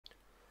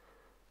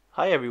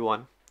Hi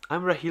everyone,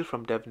 I'm Rahil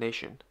from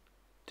DevNation.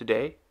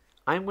 Today,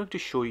 I'm going to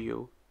show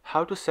you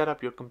how to set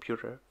up your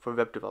computer for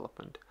web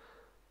development.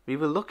 We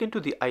will look into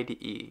the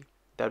IDE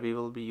that we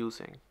will be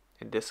using.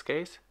 In this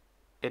case,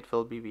 it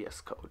will be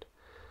VS Code.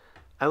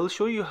 I will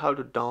show you how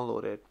to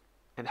download it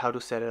and how to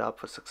set it up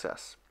for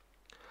success.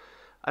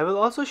 I will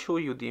also show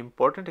you the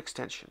important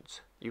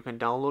extensions you can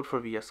download for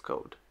VS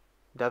Code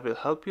that will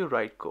help you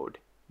write code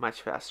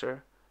much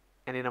faster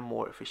and in a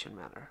more efficient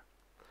manner.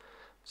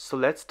 So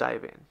let's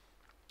dive in.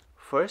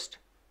 First,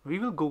 we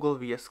will Google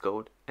VS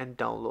Code and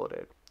download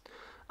it.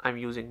 I'm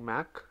using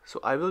Mac, so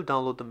I will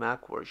download the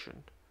Mac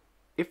version.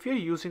 If you're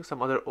using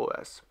some other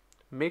OS,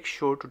 make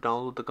sure to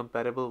download the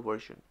compatible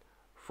version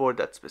for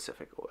that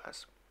specific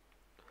OS.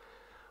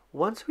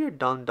 Once we are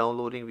done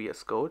downloading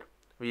VS Code,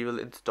 we will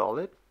install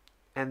it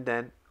and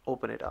then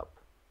open it up.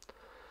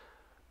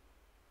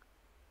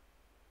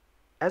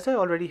 As I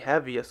already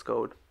have VS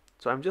Code,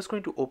 so I'm just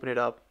going to open it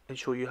up and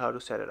show you how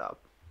to set it up.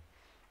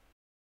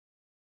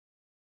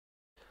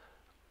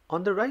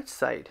 On the right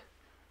side,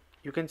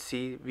 you can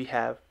see we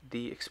have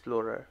the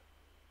Explorer.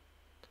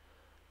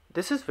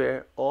 This is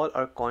where all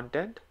our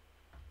content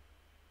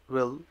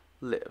will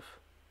live.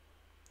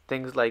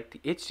 Things like the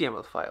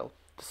HTML file,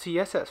 the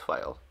CSS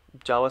file,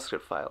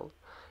 JavaScript file,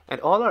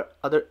 and all our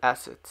other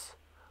assets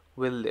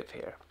will live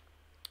here.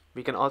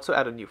 We can also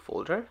add a new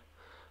folder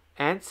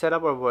and set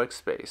up our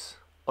workspace,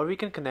 or we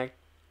can connect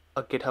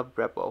a GitHub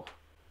repo.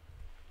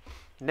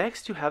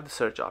 Next, you have the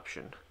search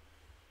option.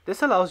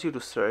 This allows you to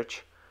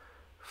search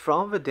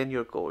from within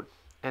your code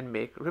and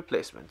make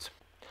replacements.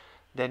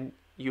 Then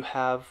you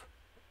have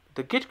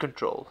the Git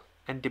control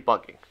and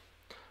debugging,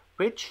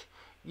 which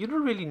you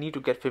don't really need to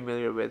get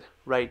familiar with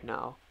right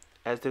now,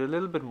 as they're a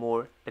little bit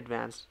more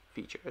advanced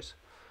features.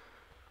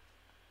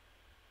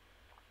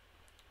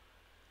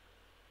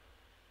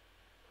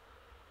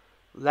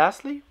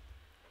 Lastly,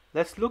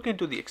 let's look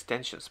into the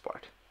extensions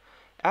part.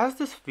 As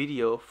this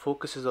video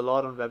focuses a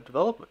lot on web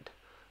development,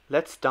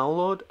 let's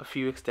download a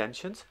few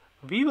extensions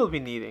we will be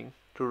needing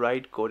to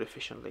write code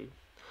efficiently.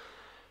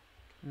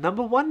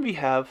 Number one, we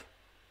have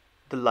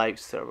the live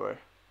server.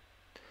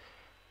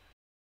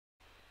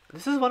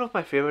 This is one of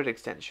my favorite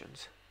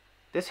extensions.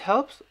 This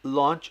helps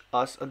launch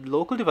us a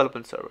local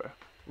development server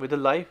with a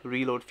live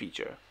reload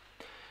feature.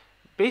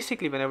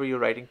 Basically, whenever you're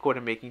writing code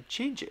and making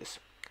changes,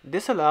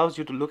 this allows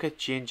you to look at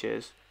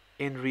changes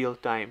in real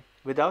time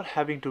without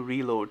having to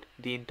reload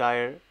the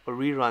entire or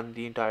rerun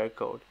the entire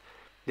code.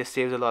 This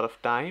saves a lot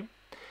of time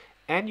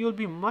and you'll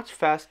be much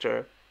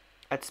faster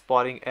at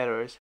spotting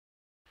errors.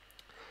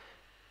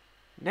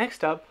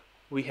 Next up,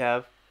 we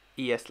have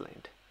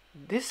ESLint.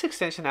 This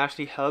extension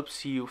actually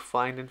helps you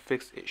find and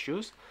fix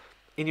issues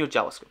in your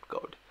JavaScript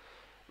code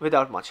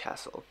without much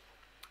hassle.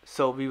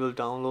 So we will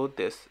download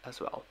this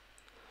as well.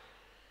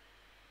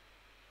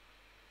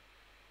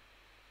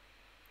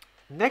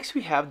 Next,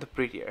 we have the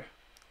Prettier.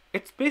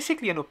 It's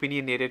basically an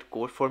opinionated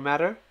code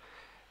formatter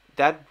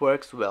that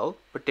works well,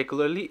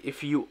 particularly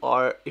if you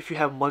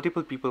have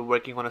multiple people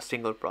working on a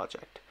single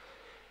project.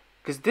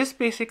 Because this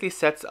basically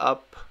sets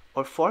up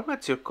or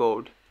formats your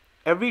code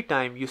every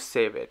time you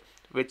save it,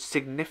 which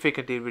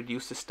significantly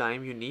reduces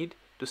time you need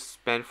to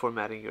spend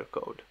formatting your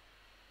code.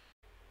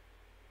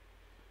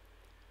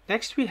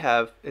 Next we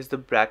have is the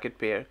bracket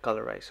pair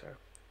colorizer.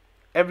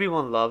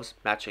 Everyone loves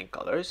matching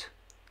colors,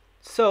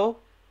 so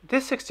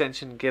this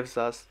extension gives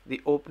us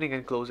the opening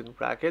and closing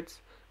brackets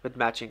with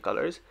matching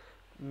colors,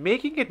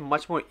 making it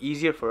much more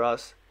easier for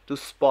us to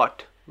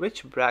spot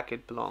which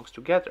bracket belongs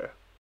together.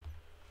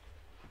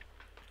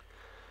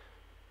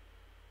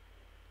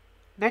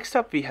 Next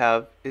up we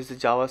have is the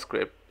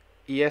JavaScript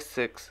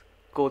ES6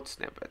 code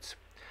snippets.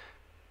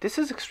 This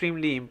is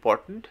extremely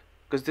important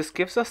because this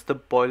gives us the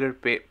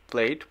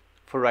boilerplate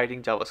for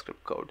writing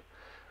JavaScript code.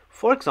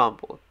 For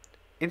example,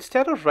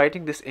 instead of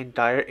writing this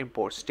entire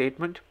import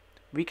statement,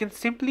 we can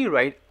simply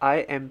write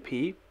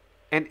IMP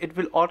and it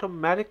will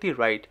automatically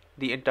write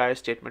the entire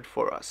statement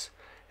for us,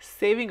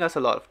 saving us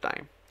a lot of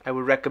time. I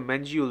would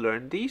recommend you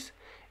learn these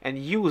and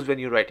use when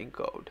you're writing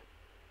code.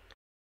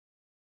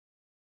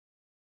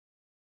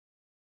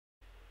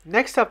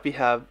 Next up we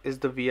have is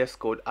the VS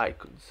Code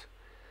icons.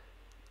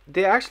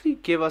 They actually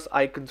give us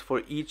icons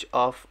for each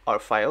of our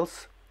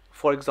files.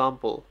 For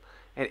example,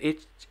 an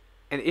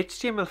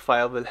HTML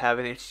file will have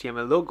an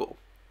HTML logo,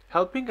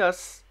 helping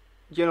us,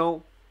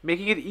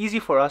 making it easy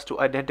for us to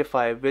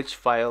identify which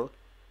file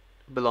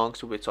belongs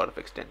to which sort of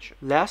extension.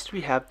 Last,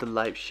 we have the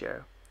live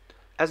share.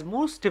 As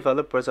most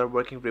developers are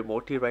working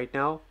remotely right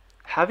now,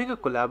 having a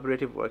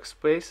collaborative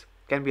workspace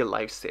can be a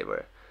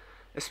lifesaver,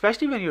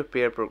 especially when you're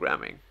pair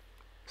programming.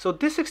 So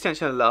this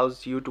extension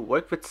allows you to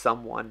work with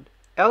someone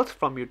else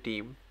from your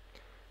team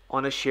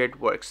on a shared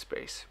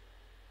workspace.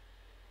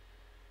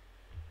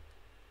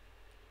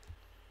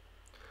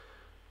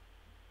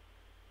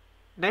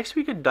 Next,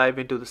 we can dive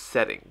into the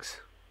settings.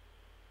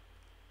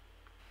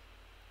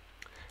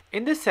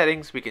 In the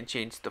settings, we can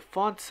change the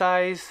font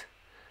size.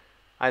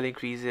 I'll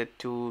increase it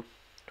to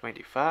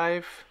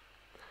 25,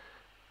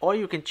 or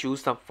you can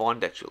choose some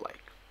font that you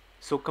like.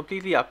 So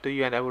completely up to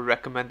you, and I would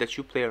recommend that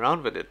you play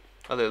around with it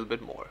a little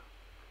bit more.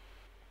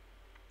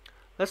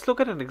 Let's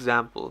look at an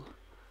example.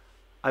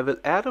 I will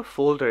add a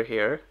folder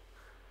here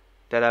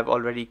that I've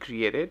already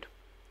created.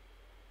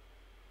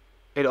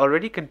 It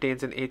already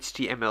contains an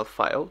HTML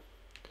file,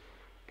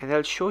 and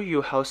I'll show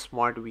you how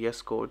smart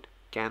VS Code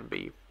can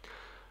be.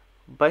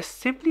 By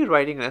simply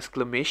writing an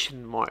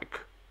exclamation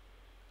mark,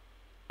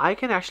 I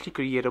can actually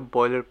create a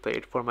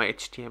boilerplate for my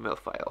HTML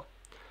file.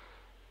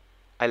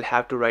 I'll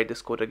have to write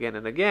this code again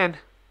and again,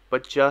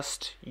 but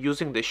just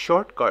using this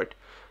shortcut,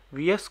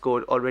 VS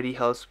Code already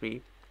helps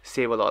me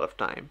save a lot of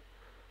time.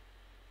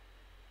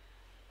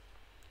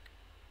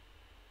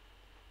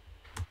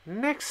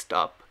 Next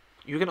up,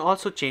 you can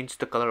also change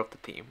the color of the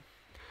theme.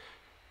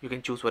 You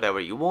can choose whatever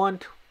you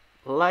want.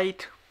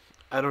 Light,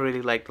 I don't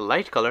really like the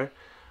light color,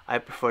 I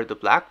prefer the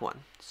black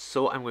one,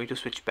 so I'm going to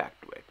switch back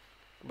to it.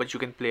 But you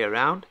can play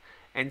around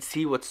and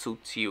see what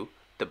suits you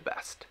the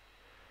best.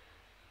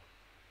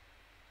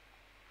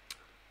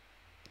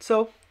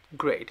 So,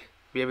 great,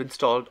 we have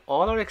installed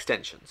all our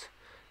extensions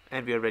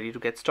and we are ready to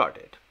get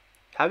started.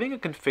 Having a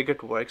configured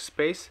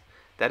workspace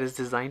that is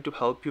designed to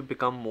help you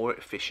become more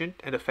efficient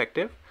and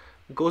effective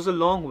goes a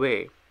long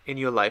way in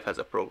your life as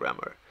a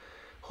programmer.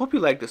 Hope you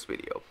liked this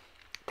video.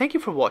 Thank you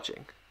for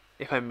watching.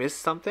 If I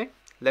missed something,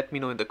 let me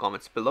know in the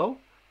comments below,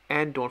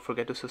 and don't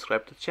forget to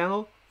subscribe to the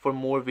channel for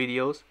more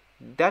videos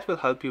that will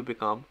help you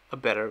become a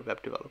better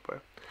web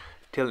developer.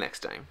 Till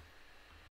next time.